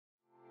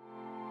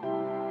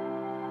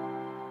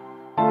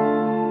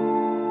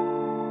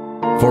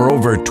For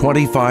over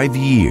 25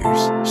 years,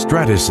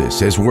 Stratasys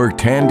has worked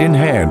hand in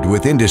hand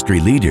with industry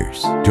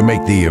leaders to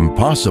make the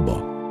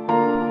impossible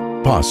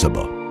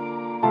possible.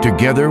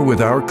 Together with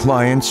our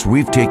clients,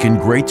 we've taken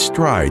great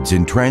strides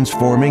in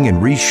transforming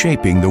and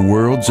reshaping the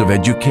worlds of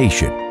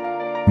education,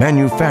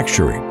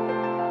 manufacturing,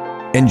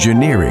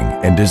 engineering,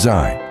 and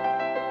design.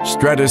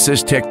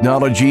 Stratasys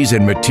technologies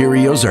and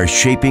materials are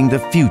shaping the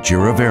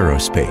future of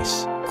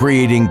aerospace,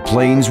 creating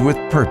planes with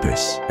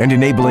purpose and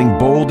enabling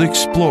bold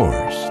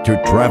explorers to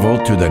travel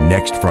to the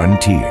next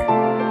frontier.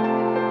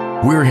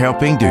 We're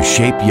helping to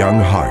shape young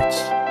hearts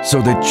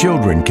so that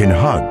children can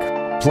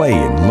hug, play,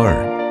 and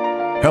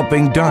learn,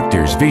 helping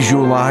doctors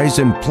visualize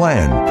and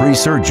plan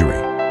pre-surgery,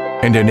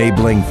 and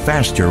enabling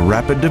faster,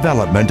 rapid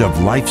development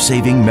of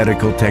life-saving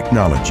medical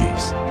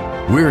technologies.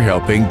 We're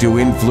helping to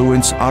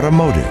influence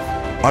automotive,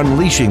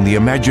 unleashing the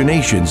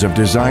imaginations of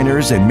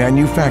designers and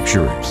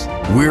manufacturers.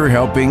 We're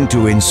helping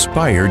to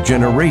inspire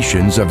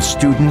generations of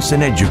students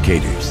and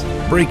educators,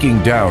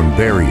 breaking down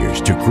barriers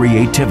to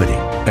creativity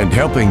and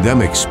helping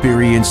them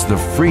experience the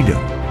freedom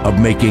of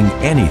making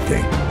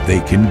anything they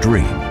can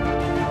dream.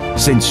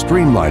 Since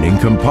streamlining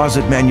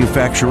composite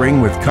manufacturing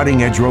with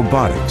cutting-edge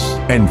robotics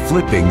and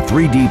flipping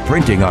 3D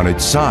printing on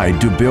its side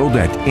to build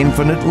at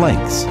infinite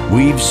lengths,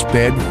 we've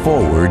sped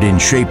forward in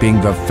shaping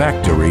the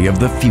factory of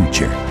the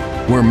future,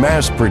 where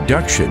mass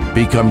production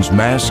becomes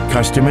mass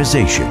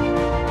customization,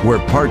 where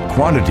part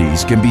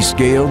quantities can be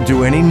scaled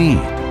to any need,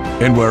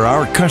 and where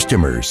our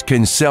customers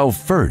can sell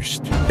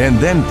first and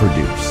then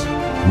produce,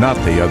 not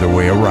the other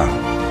way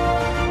around.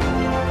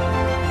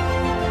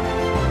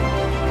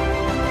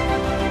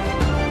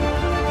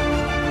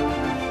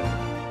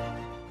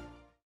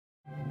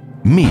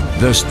 Meet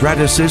the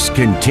Stratasys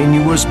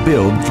Continuous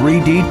Build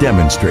 3D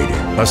Demonstrator,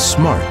 a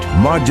smart,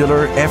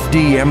 modular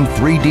FDM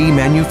 3D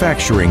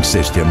manufacturing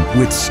system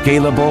with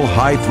scalable,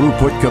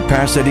 high-throughput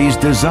capacities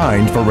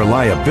designed for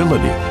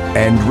reliability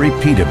and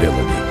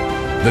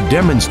repeatability. The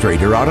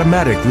demonstrator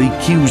automatically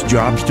queues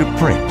jobs to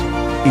print,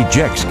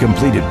 ejects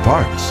completed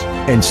parts,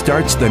 and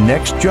starts the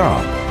next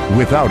job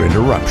without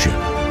interruption,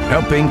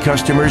 helping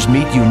customers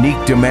meet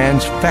unique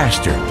demands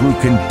faster through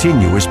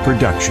continuous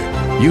production,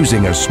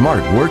 using a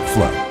smart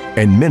workflow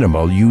and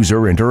minimal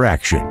user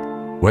interaction.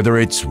 Whether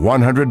it's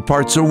 100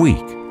 parts a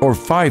week or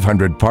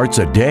 500 parts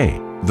a day,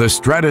 the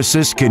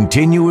Stratasys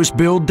Continuous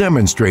Build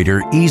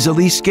Demonstrator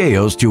easily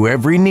scales to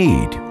every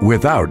need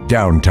without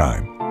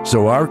downtime,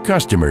 so our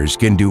customers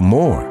can do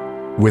more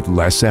with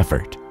less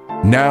effort.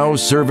 Now,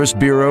 service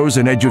bureaus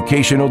and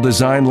educational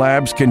design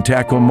labs can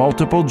tackle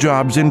multiple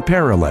jobs in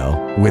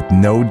parallel with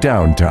no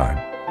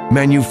downtime.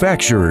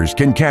 Manufacturers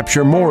can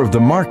capture more of the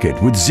market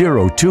with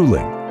zero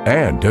tooling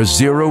and a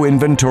zero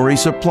inventory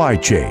supply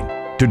chain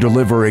to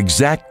deliver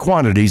exact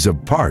quantities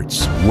of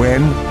parts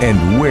when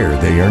and where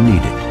they are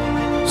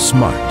needed.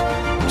 Smart,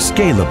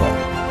 scalable,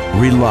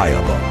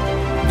 reliable.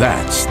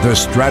 That's the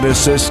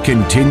Stratasys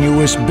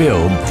Continuous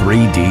Build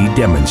 3D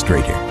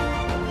Demonstrator.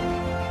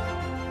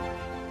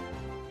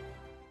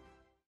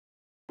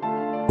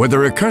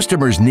 Whether a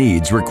customer's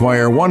needs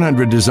require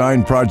 100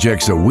 design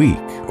projects a week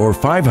or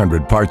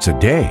 500 parts a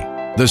day,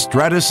 the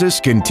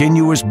Stratasys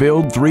Continuous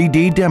Build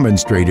 3D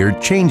Demonstrator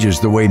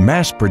changes the way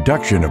mass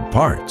production of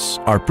parts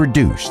are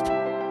produced.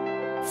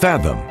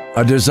 Fathom,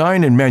 a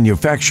design and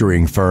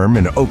manufacturing firm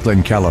in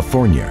Oakland,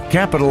 California,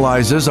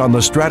 capitalizes on the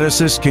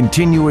Stratasys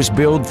Continuous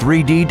Build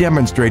 3D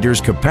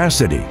Demonstrator's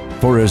capacity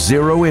for a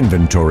zero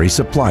inventory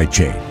supply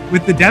chain.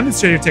 With the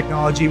demonstrator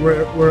technology,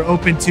 we're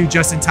open to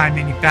just-in-time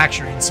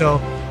manufacturing. So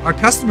our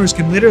customers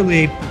can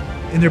literally,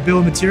 in their bill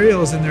of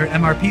materials and their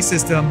MRP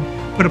system,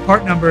 put a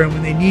part number, and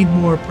when they need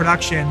more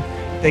production,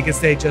 they can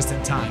stay just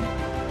in time.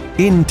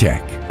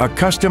 Intech, a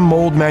custom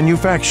mold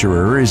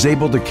manufacturer, is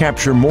able to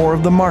capture more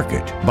of the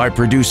market by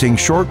producing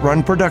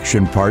short-run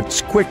production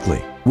parts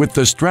quickly with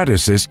the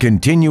Stratasys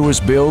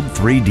Continuous Build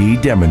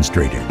 3D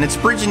Demonstrator. And it's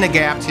bridging the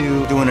gap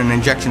to doing an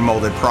injection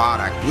molded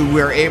product.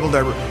 We're able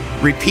to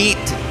repeat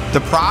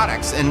the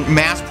products and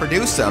mass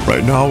produce them.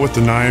 Right now with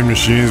the 9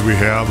 machines we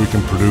have, we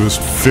can produce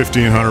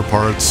 1,500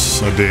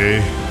 parts a day.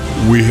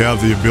 We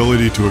have the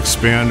ability to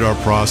expand our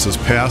process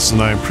past the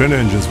 9 print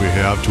engines we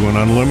have to an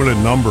unlimited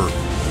number.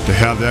 To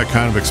have that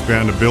kind of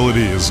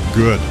expandability is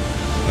good,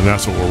 and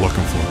that's what we're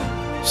looking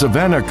for.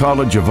 Savannah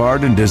College of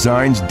Art and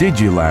Design's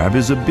DigiLab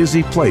is a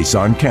busy place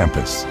on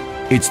campus.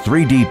 Its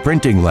 3D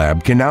printing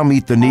lab can now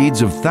meet the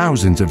needs of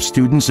thousands of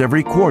students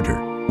every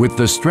quarter with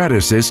the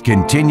Stratasys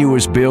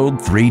Continuous Build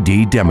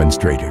 3D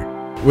Demonstrator.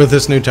 With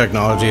this new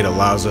technology, it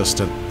allows us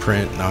to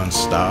print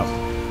non-stop,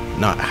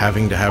 not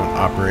having to have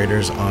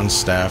operators on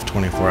staff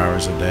 24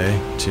 hours a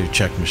day to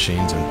check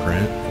machines and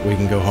print. We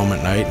can go home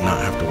at night and not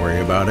have to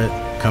worry about it.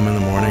 Come in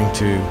the morning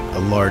to a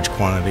large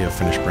quantity of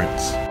finished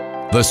prints.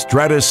 The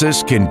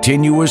Stratasys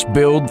Continuous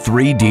Build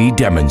 3D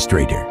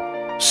Demonstrator.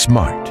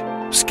 Smart,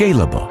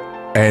 scalable,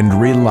 and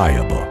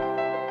reliable.